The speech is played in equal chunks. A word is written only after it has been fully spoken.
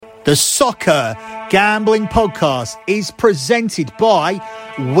The Soccer Gambling Podcast is presented by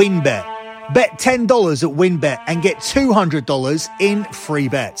WynnBET. Bet $10 at WynnBET and get $200 in free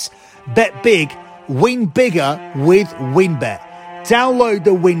bets. Bet big, win bigger with WynnBET. Download the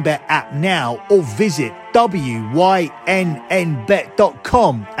WynnBET app now or visit wynnbet.com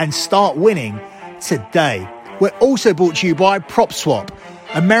and start winning today. We're also brought to you by PropSwap,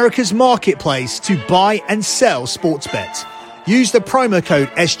 America's marketplace to buy and sell sports bets. Use the promo code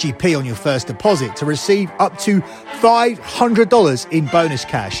SGP on your first deposit to receive up to $500 in bonus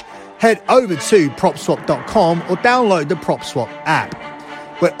cash. Head over to PropSwap.com or download the PropSwap app.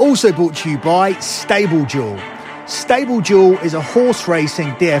 We're also brought to you by StableDuel. StableDuel is a horse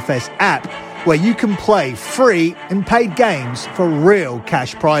racing DFS app where you can play free and paid games for real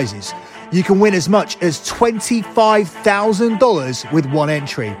cash prizes. You can win as much as $25,000 with one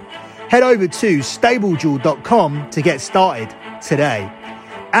entry. Head over to StableDuel.com to get started today.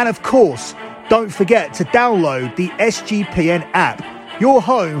 And of course, don't forget to download the SGPN app, your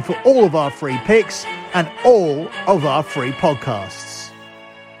home for all of our free picks and all of our free podcasts.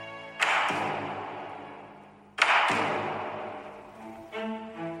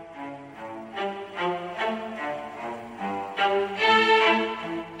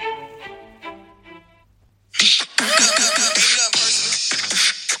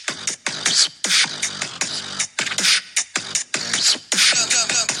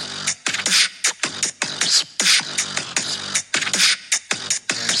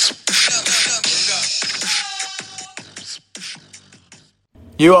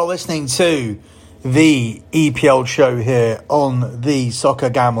 You are listening to the EPL show here on the Soccer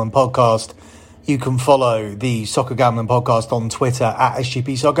Gambling Podcast. You can follow the Soccer Gambling Podcast on Twitter at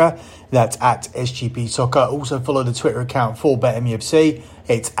SGP Soccer. That's at SGP Soccer. Also follow the Twitter account for BetMUFC.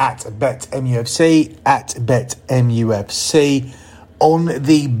 It's at BetMUFC, at BetMUFC. On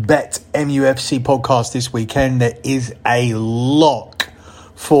the BetMUFC podcast this weekend, there is a lock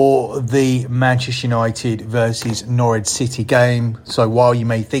for the Manchester United versus Norwich City game. So while you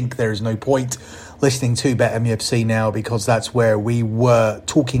may think there is no point listening to BetMUFC now, because that's where we were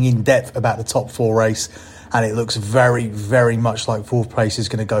talking in depth about the top four race, and it looks very, very much like fourth place is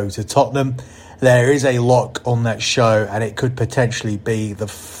going to go to Tottenham. There is a lock on that show, and it could potentially be the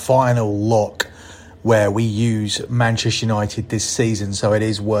final lock where we use Manchester United this season. So it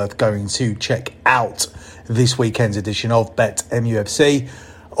is worth going to check out this weekend's edition of BetMUFC.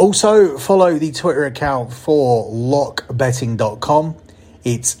 Also, follow the Twitter account for lockbetting.com.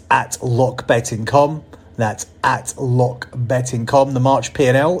 It's at lockbetting.com. That's at lockbetting.com. The March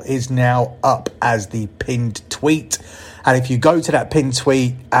P&L is now up as the pinned tweet. And if you go to that pinned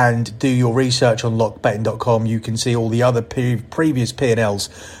tweet and do your research on lockbetting.com, you can see all the other previous P&Ls.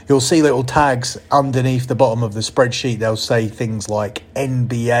 You'll see little tags underneath the bottom of the spreadsheet. They'll say things like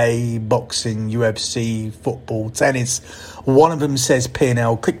NBA, boxing, UFC, football, tennis. One of them says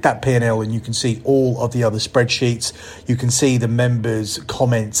P&L. Click that P&L and you can see all of the other spreadsheets. You can see the members'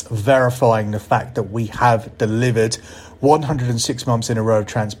 comments verifying the fact that we have delivered 106 months in a row of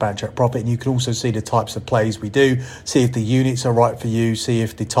transparent track profit. And you can also see the types of plays we do, see if the units are right for you, see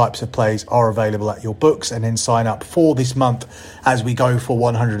if the types of plays are available at your books, and then sign up for this month as we go for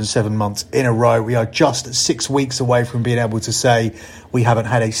 107 months in a row. We are just 6 weeks away from being able to say we haven't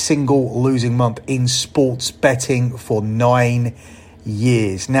had a single losing month in sports betting for 9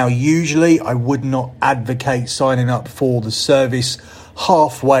 years. Now, usually I would not advocate signing up for the service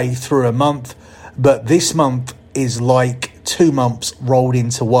halfway through a month, but this month is like 2 months rolled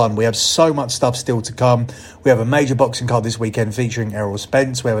into one. We have so much stuff still to come. We have a major boxing card this weekend featuring Errol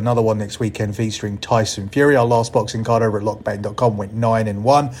Spence. We have another one next weekend featuring Tyson Fury. Our last boxing card over at lockbetting.com went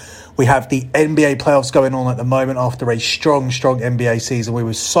 9-1. We have the NBA playoffs going on at the moment after a strong NBA season. We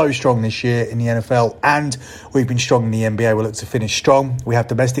were so strong this year in the NFL, and we've been strong in the NBA. We'll look to finish strong. We have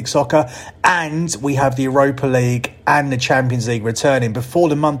domestic soccer, and we have the Europa League and the Champions League returning. Before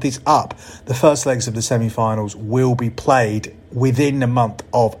the month is up, the first legs of the semi-finals will be played within the month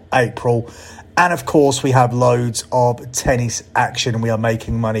of April. And of course, we have loads of tennis action. We are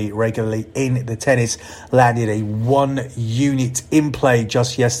making money regularly in the tennis. Landed a 1 unit in play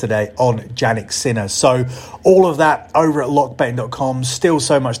just yesterday on Jannik Sinner. So all of that over at lockbetting.com. Still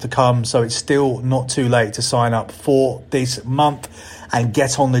so much to come. So it's still not too late to sign up for this month and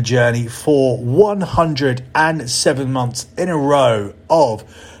get on the journey for 107 months in a row of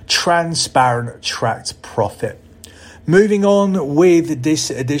transparent tracked profit. Moving on with this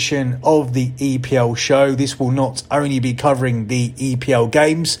edition of the EPL show, this will not only be covering the EPL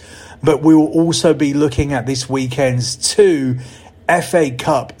games, but we will also be looking at this weekend's 2 FA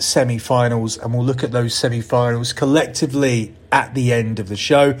Cup semi-finals, and we'll look at those semi-finals collectively at the end of the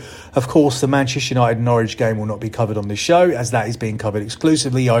show. Of course, the Manchester United-Norwich game will not be covered on this show, as that is being covered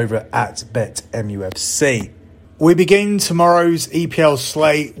exclusively over at BetMUFC. We begin tomorrow's EPL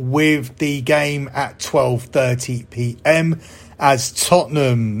slate with the game at 12:30pm, as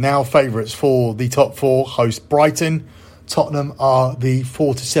Tottenham, now favourites for the top four, host Brighton. Tottenham are the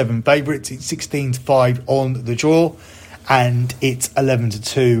 4-7 favourites. It's 16-5 on the draw, and it's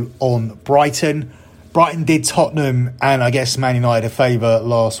 11-2 on Brighton. Brighton did Tottenham and I guess Man United a favour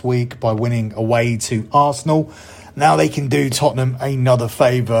last week by winning away to Arsenal. Now they can do Tottenham another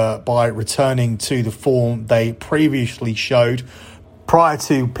favour by returning to the form they previously showed prior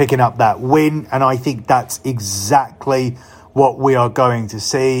to picking up that win, and I think that's exactly what we are going to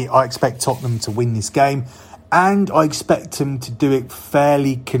see. I expect Tottenham to win this game, and I expect them to do it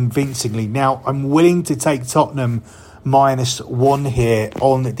fairly convincingly. Now, I'm willing to take Tottenham -1 here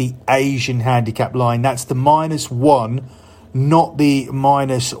on the Asian handicap line. That's the -1, not the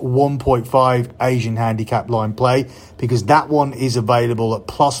 -1.5 Asian handicap line play, because that one is available at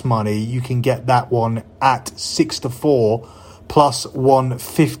plus money. You can get that one at 6-4 plus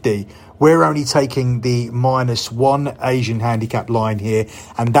 150. We're only taking the -1 Asian handicap line here,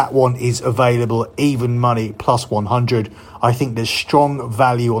 and that one is available at even money plus 100. I think there's strong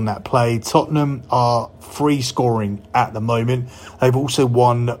value on that play. Tottenham are free scoring at the moment. They've also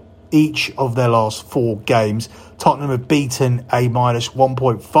won each of their last 4 games. Tottenham have beaten a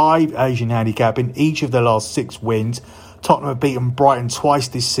 -1.5 Asian handicap in each of their last 6 wins. Tottenham have beaten Brighton twice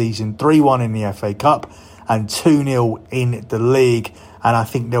this season, 3-1 in the FA Cup and 2-0 in the league. And I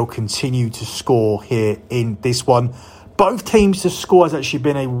think they'll continue to score here in this one. Both teams to score has actually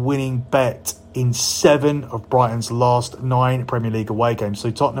been a winning bet in 7 of Brighton's last 9 Premier League away games.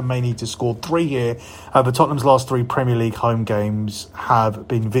 So Tottenham may need to score 3 here. But Tottenham's last 3 Premier League home games have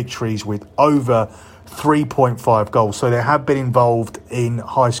been victories with over 3.5 goals. So they have been involved in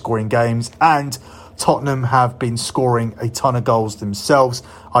high-scoring games, and Tottenham have been scoring a ton of goals themselves.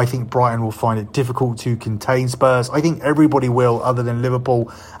 I think Brighton will find it difficult to contain Spurs. I think everybody will, other than Liverpool,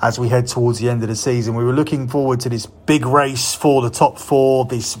 as we head towards the end of the season. We were looking forward to this big race for the top 4,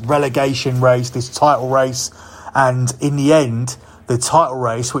 this relegation race, this title race. And in the end, the title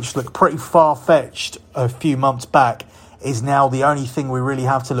race, which looked pretty far-fetched a few months back, is now the only thing we really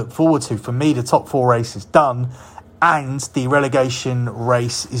have to look forward to. For me, the top 4 race is done, and the relegation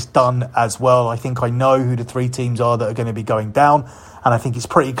race is done as well. I think I know who the 3 teams are that are going to be going down, and I think it's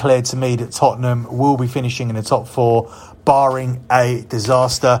pretty clear to me that Tottenham will be finishing in the top 4, barring a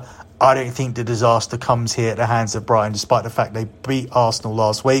disaster. I don't think the disaster comes here at the hands of Brighton, despite the fact they beat Arsenal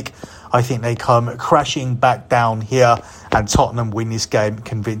last week. I think they come crashing back down here, and Tottenham win this game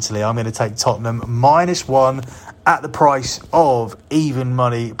convincingly. I'm going to take Tottenham -1 at the price of even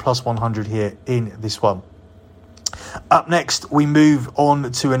money plus 100 here in this one. Up next, we move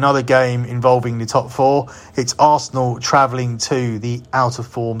on to another game involving the top 4. It's Arsenal travelling to the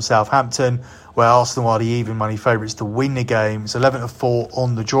out-of-form Southampton, where Arsenal are the even money favourites to win the game. It's 11-4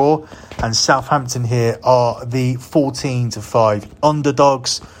 on the draw, and Southampton here are the 14-5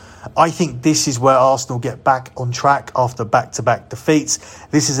 underdogs. I think this is where Arsenal get back on track after back-to-back defeats.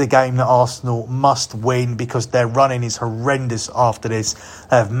 This is a game that Arsenal must win because their running is horrendous after this.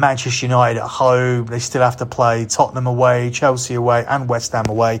 They have Manchester United at home. They still have to play Tottenham away, Chelsea away and West Ham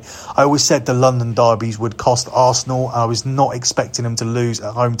away. I always said the London derbies would cost Arsenal. I was not expecting them to lose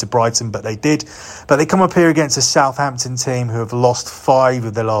at home to Brighton, but they did. But they come up here against a Southampton team who have lost 5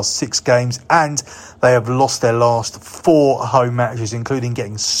 of their last 6 games, and they have lost their last 4 home matches, including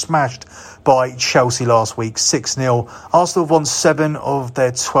getting smashed by Chelsea last week, 6-0. Arsenal have won 7 of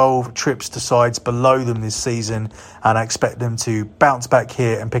their 12 trips to sides below them this season, and I expect them to bounce back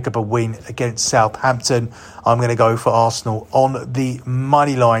here and pick up a win against Southampton. I'm going to go for Arsenal on the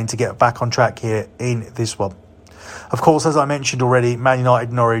money line to get back on track here in this one. Of course, as I mentioned already, Man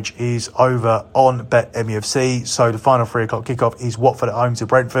United Norwich is over on BetMUFC, so the final 3 o'clock kickoff is Watford at home to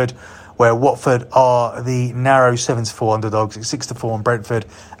Brentford, where Watford are the narrow 7-4 underdogs. It's 6-4 on Brentford,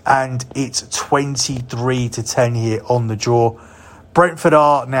 and it's 23-10 here on the draw. Brentford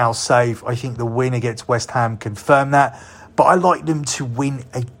are now safe. I think the win against West Ham confirmed that, but I like them to win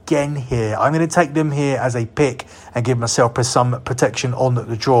again here. I'm going to take them here as a pick and give myself some protection on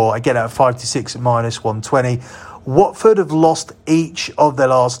the draw. I get out 5-6 at -120. Watford have lost each of their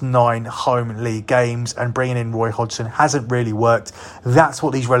last 9 home league games, and bringing in Roy Hodgson hasn't really worked. That's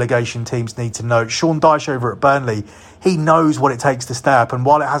what these relegation teams need to know. Sean Dyche over at Burnley, he knows what it takes to stay up. And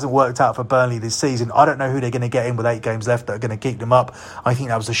while it hasn't worked out for Burnley this season, I don't know who they're going to get in with 8 games left that are going to keep them up. I think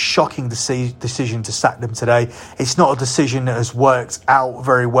that was a shocking decision to sack them today. It's not a decision that has worked out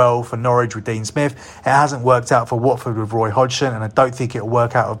very well for Norwich with Dean Smith. It hasn't worked out for Watford with Roy Hodgson, and I don't think it'll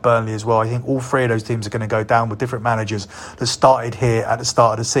work out with Burnley as well. I think all 3 of those teams are going to go down with different managers that started here at the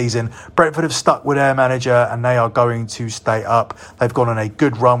start of the season. Brentford have stuck with their manager and they are going to stay up. They've gone on a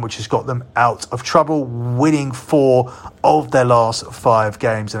good run which has got them out of trouble, winning 4 of their last 5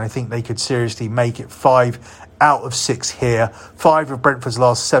 games, and I think they could seriously make it 5 out of 6 here. 5 of Brentford's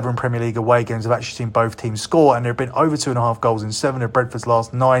last 7 Premier League away games have actually seen both teams score, and there have been over 2.5 goals in 7 of Brentford's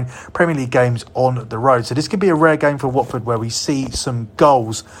last 9 Premier League games on the road. So this could be a rare game for Watford where we see some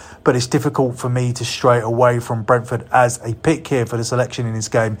goals, but it's difficult for me to stray away from Brentford as a pick here for the selection in this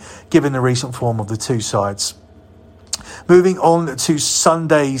game, given the recent form of the 2 sides. Moving on to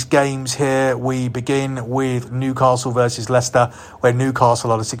Sunday's games here, we begin with Newcastle versus Leicester, where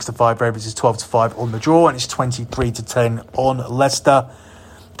Newcastle are the 6-5 favourites, is 12-5 on the draw, and it's 23-10 on Leicester.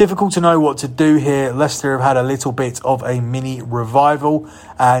 Difficult to know what to do here. Leicester have had a little bit of a mini revival,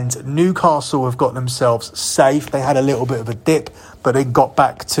 and Newcastle have got themselves safe. They had a little bit of a dip, but they got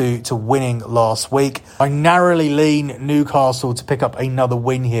back to winning last week. I narrowly lean Newcastle to pick up another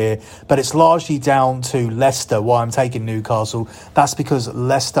win here, but it's largely down to Leicester why I'm taking Newcastle. That's because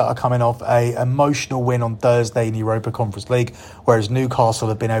Leicester are coming off an emotional win on Thursday in the Europa Conference League, whereas Newcastle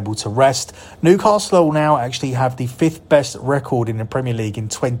have been able to rest. Newcastle will now actually have the 5th best record in the Premier League in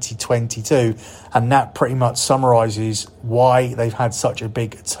 2022, and that pretty much summarises why they've had such a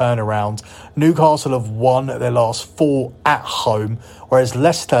big turnaround. Newcastle have won their last 4 at home, whereas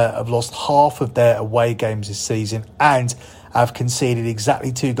Leicester have lost half of their away games this season and have conceded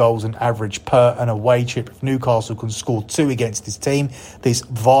exactly 2 goals on average per an away trip. If Newcastle can score 2 against this team, this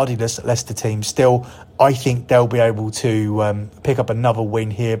Vardy-less Leicester team, still, I think they'll be able to pick up another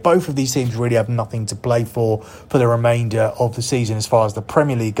win here. Both of these teams really have nothing to play for the remainder of the season as far as the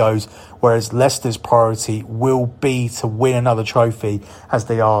Premier League goes, whereas Leicester's priority will be to win another trophy as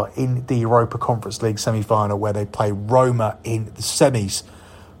they are in the Europa Conference League semi-final, where they play Roma in the semis.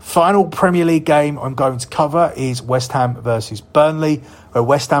 Final Premier League game I'm going to cover is West Ham versus Burnley, where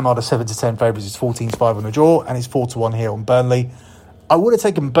West Ham are the 7-10 favourites. It's 14-5 on the draw, and it's 4-1 here on Burnley. I would have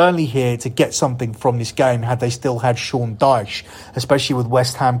taken Burnley here to get something from this game had they still had Sean Dyche, especially with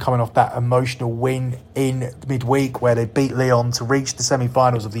West Ham coming off that emotional win in midweek where they beat Lyon to reach the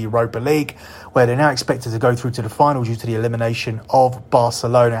semi-finals of the Europa League, where they're now expected to go through to the final due to the elimination of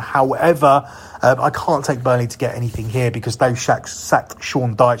Barcelona. However, I can't take Burnley to get anything here because they've sacked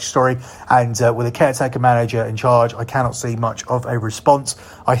Sean Dyche, and with a caretaker manager in charge, I cannot see much of a response.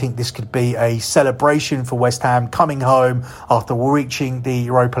 I think this could be a celebration for West Ham coming home after reaching the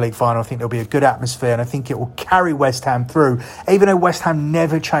Europa League final. I think there'll be a good atmosphere, and I think it will carry West Ham through. Even though West Ham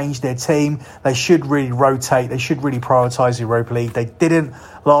never changed their team, they should really rotate. They should really prioritise the Europa League. They didn't.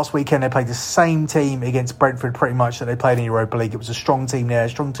 Last weekend, they played the same team against Brentford pretty much that they played in the Europa League. It was a strong team there, a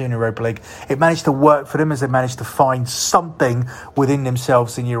strong team in the Europa League. It managed to work for them as they managed to find something within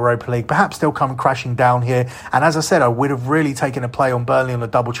themselves in the Europa League. Perhaps they'll come crashing down here. And as I said, I would have really taken a play on Burnley on the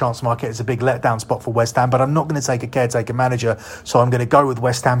double chance market. It's a big letdown spot for West Ham, but I'm not going to take a caretaker manager. So I'm going to go with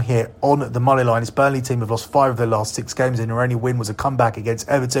West Ham here on the money line. This Burnley team have lost 5 of their last 6 games, and their only win was a comeback against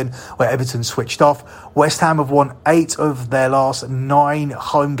Everton, where Everton switched off. West Ham have won 8 of their last 9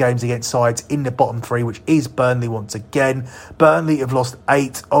 home games against sides in the bottom 3, which is Burnley once again. Burnley have lost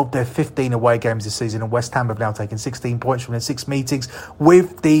 8 of their 15 away games this season, and West Ham have now taken 16 points from their 6 meetings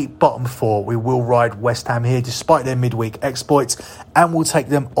with the bottom 4. We will ride West Ham here despite their midweek exploits, and we'll take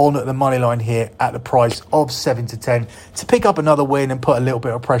them on at the money line here at the price of 7-10 to pick up another win and put a little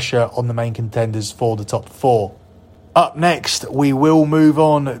bit of pressure on the main contenders for the top 4. Up next, we will move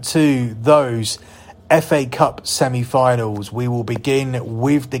on to those FA Cup semi-finals. We will begin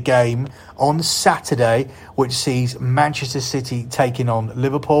with the game on Saturday, which sees Manchester City taking on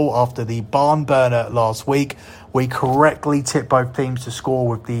Liverpool after the barn burner last week. We correctly tipped both teams to score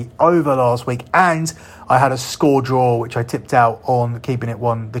with the over last week, and I had a score draw, which I tipped out on the Keeping It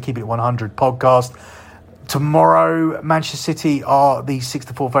 100 podcast. Tomorrow, Manchester City are the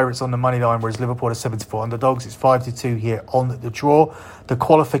 6-4 favourites on the money line, whereas Liverpool are 7-4 underdogs. It's 5-2 here on the draw. The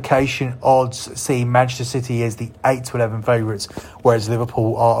qualification odds see Manchester City as the 8-11 favourites, whereas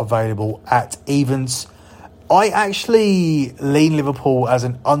Liverpool are available at evens. I actually lean Liverpool as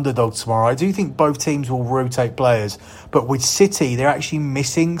an underdog tomorrow. I do think both teams will rotate players, but with City, they're actually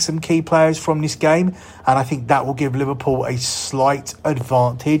missing some key players from this game, and I think that will give Liverpool a slight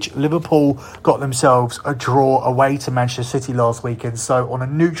advantage. Liverpool got themselves a draw away to Manchester City last weekend, so on a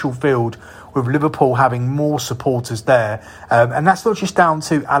neutral field, with Liverpool having more supporters there. And that's not just down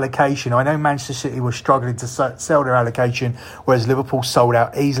to allocation. I know Manchester City were struggling to sell their allocation, whereas Liverpool sold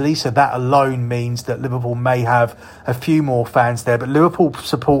out easily. So that alone means that Liverpool may have a few more fans there. But Liverpool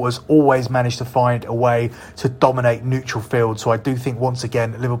supporters always manage to find a way to dominate neutral field. So I do think, once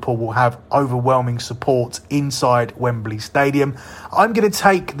again, Liverpool will have overwhelming support inside Wembley Stadium. I'm going to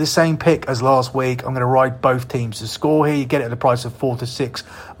take the same pick as last week. I'm going to ride both teams to score here. You get it at the price of 4-6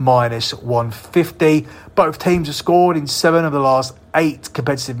 minus 150. Both teams have scored in 7 of the last 8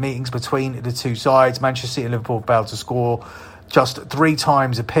 competitive meetings between the two sides. Manchester City and Liverpool have failed to score just 3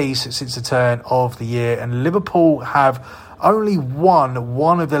 times apiece since the turn of the year. And Liverpool have only won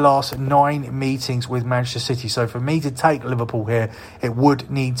one of the last 9 meetings with Manchester City. So for me to take Liverpool here, it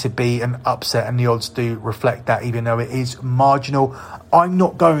would need to be an upset, and the odds do reflect that, even though it is marginal. I'm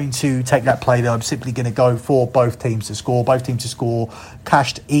not going to take that play though. I'm simply going to go for both teams to score. Both teams to score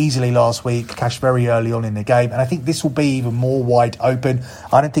cashed easily last week, cashed very early on in the game, and I think this will be even more wide open.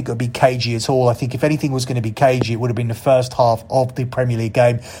 I don't think it'll be cagey at all. I think if anything was going to be cagey, it would have been the first half of the Premier League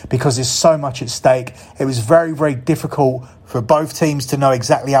game, because there's so much at stake. It was very, very difficult for both teams to know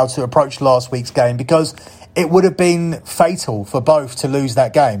exactly how to approach last week's game, because it would have been fatal for both to lose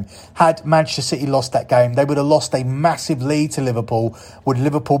that game. Had Manchester City lost that game, they would have lost a massive lead to Liverpool. Would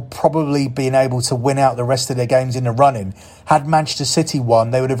Liverpool probably been able to win out the rest of their games in the running? Had Manchester City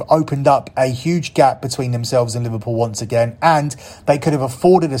won, they would have opened up a huge gap between themselves and Liverpool once again, and they could have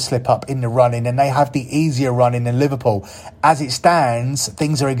afforded a slip up in the running, and they have the easier running than Liverpool. As it stands,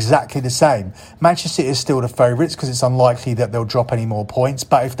 things are exactly the same. Manchester City is still the favourites because it's unlikely that they'll drop any more points,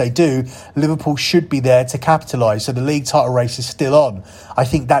 but if they do, Liverpool should be there to capitalise. So the league title race is still on. I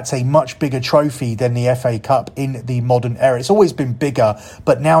think that's a much bigger trophy than the FA Cup in the modern era. It's always been bigger,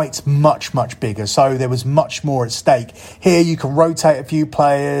 but now it's much, much bigger. So there was much more at stake. Here you can rotate a few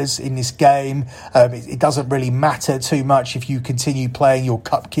players in this game. It doesn't really matter too much if you continue playing your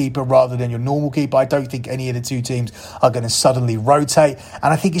cup keeper rather than your normal keeper. I don't think any of the two teams are going to suddenly rotate.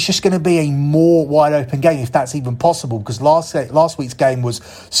 And I think it's just going to be a more wide open game, if that's even possible, because last week's game was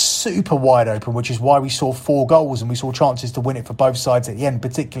super wide open, which is why we saw 4 goals and we saw chances to win it for both sides at the end,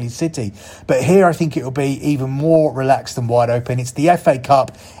 particularly City. But here I think it will be even more relaxed and wide open. It's the FA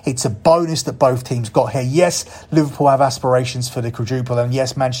Cup. It's a bonus that both teams got here. Yes, Liverpool have aspirations for the quadruple, and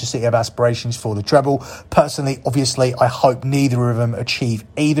yes, Manchester City have aspirations for the treble. Personally, obviously, I hope neither of them achieve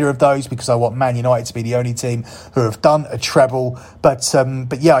either of those, because I want Man United to be the only team who have done a treble. But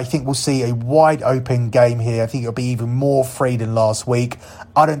yeah, I think we'll see a wide open game here. I think it'll be even more free than last week.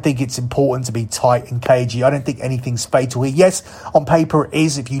 I don't think it's important to be tight and cagey. I don't think anything's fatal here. Yes, on paper it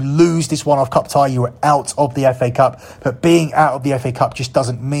is. If you lose this one-off cup tie, you are out of the FA Cup. But being out of the FA Cup just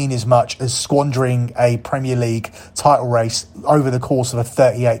doesn't mean as much as squandering a Premier League title race over the course of a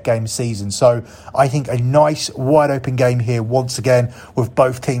 38-game season. So I think a nice wide-open game here once again, with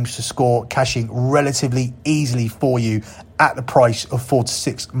both teams to score, cashing relatively easily for you at the price of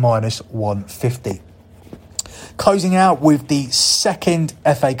 4-6 minus 150. Closing out with the second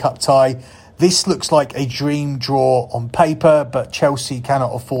FA Cup tie. This looks like a dream draw on paper, but Chelsea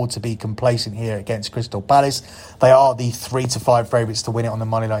cannot afford to be complacent here against Crystal Palace. They are the 3-5 favourites to win it on the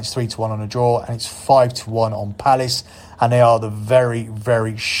money line. It's 3-1 on a draw, and it's 5-1 on Palace. And they are the very,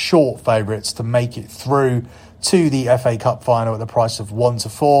 very short favourites to make it through to the FA Cup final at the price of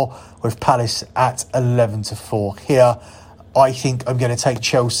 1-4, with Palace at 11-4 here. I think I'm going to take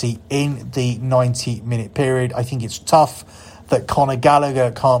Chelsea in the 90-minute period. I think it's tough that Conor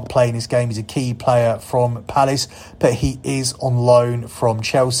Gallagher can't play in this game. He's a key player from Palace, but he is on loan from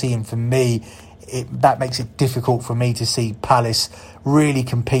Chelsea. And for me, that makes it difficult for me to see Palace really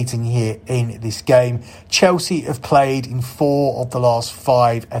competing here in this game. Chelsea have played in 4 of the last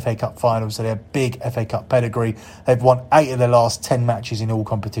 5 FA Cup finals, so they're big FA Cup pedigree. They've won 8 of their last 10 matches in all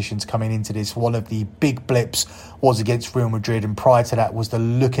competitions coming into this. One of the big blips was against Real Madrid, and prior to that was the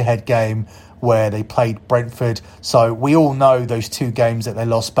look-ahead game where they played Brentford. So we all know those 2 games that they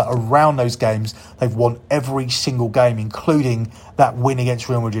lost, but around those games, they've won every single game, including that win against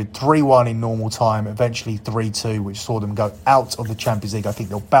Real Madrid, 3-1 in normal time, eventually 3-2, which saw them go out of the Champions League. I think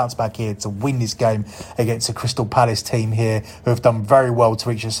they'll bounce back here to win this game against a Crystal Palace team here who have done very well to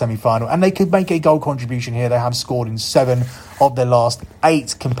reach the semi-final. And they could make a goal contribution here. They have scored in 7 of their last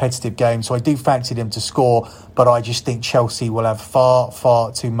 8 competitive games. So I do fancy them to score, but I just think Chelsea will have far,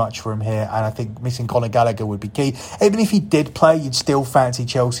 far too much for him here. And I think missing Conor Gallagher would be key. Even if he did play, you'd still fancy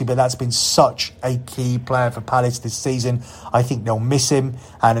Chelsea, but that's been such a key player for Palace this season. I think they'll miss him,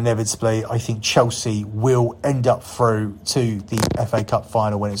 and inevitably I think Chelsea will end up through to the FA Cup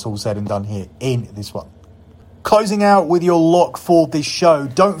final when it's all said and done here in this one. Closing out with your lock for this show,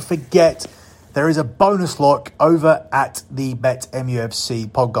 don't forget there is a bonus lock over at the Bet MUFC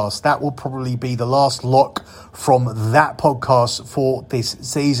podcast. That will probably be the last lock from that podcast for this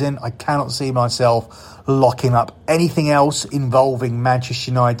season. I cannot see myself locking up anything else involving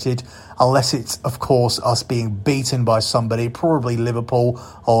Manchester United, unless it's, of course, us being beaten by somebody, probably Liverpool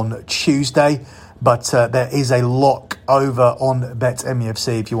on Tuesday. But there is a lock over on Bet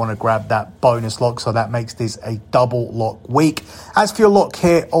MUFC if you want to grab that bonus lock. So that makes this a double lock week. As for your lock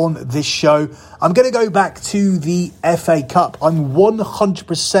here on this show, I'm going to go back to the FA Cup. I'm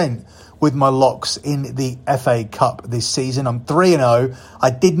 100% with my locks in the FA Cup this season. I'm 3-0.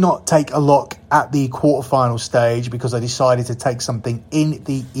 I did not take a lock at the quarterfinal stage because I decided to take something in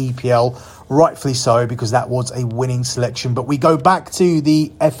the EPL. Rightfully so, because that was a winning selection. But we go back to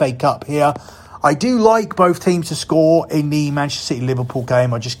the FA Cup here. I do like both teams to score in the Manchester City-Liverpool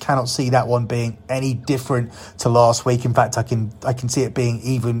game. I just cannot see that one being any different to last week. In fact, I can see it being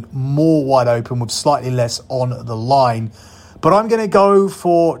even more wide open with slightly less on the line. But I'm going to go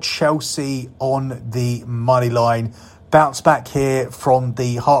for Chelsea on the money line. Bounce back here from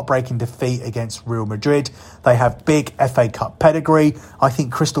the heartbreaking defeat against Real Madrid. They have big FA Cup pedigree. I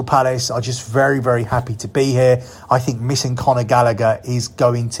think Crystal Palace are just very, very happy to be here. I think missing Conor Gallagher is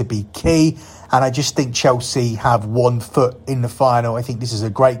going to be key. And I just think Chelsea have 1 foot in the final. I think this is a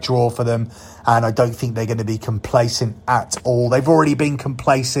great draw for them. And I don't think they're going to be complacent at all. They've already been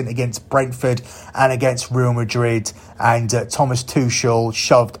complacent against Brentford and against Real Madrid. And Thomas Tuchel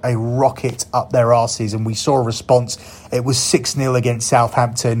shoved a rocket up their arses. And we saw a response. It was 6-0 against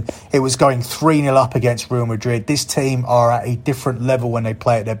Southampton. It was going 3-0 up against Real Madrid. This team are at a different level when they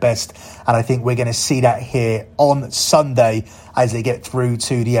play at their best. And I think we're going to see that here on Sunday as they get through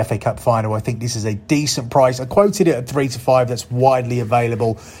to the FA Cup final. I think this is a decent price. I quoted it at 3-5. That's widely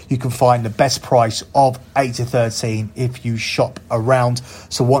available. You can find the best price of 8-13 if you shop around.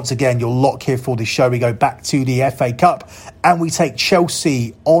 So once again, your lock here for the show. We go back to the FA Cup and we take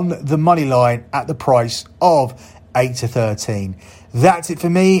Chelsea on the money line at the price of 8-13. That's it for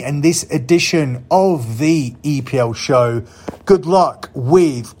me and this edition of the EPL show. Good luck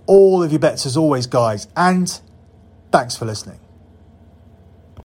with all of your bets as always, guys, and thanks for listening.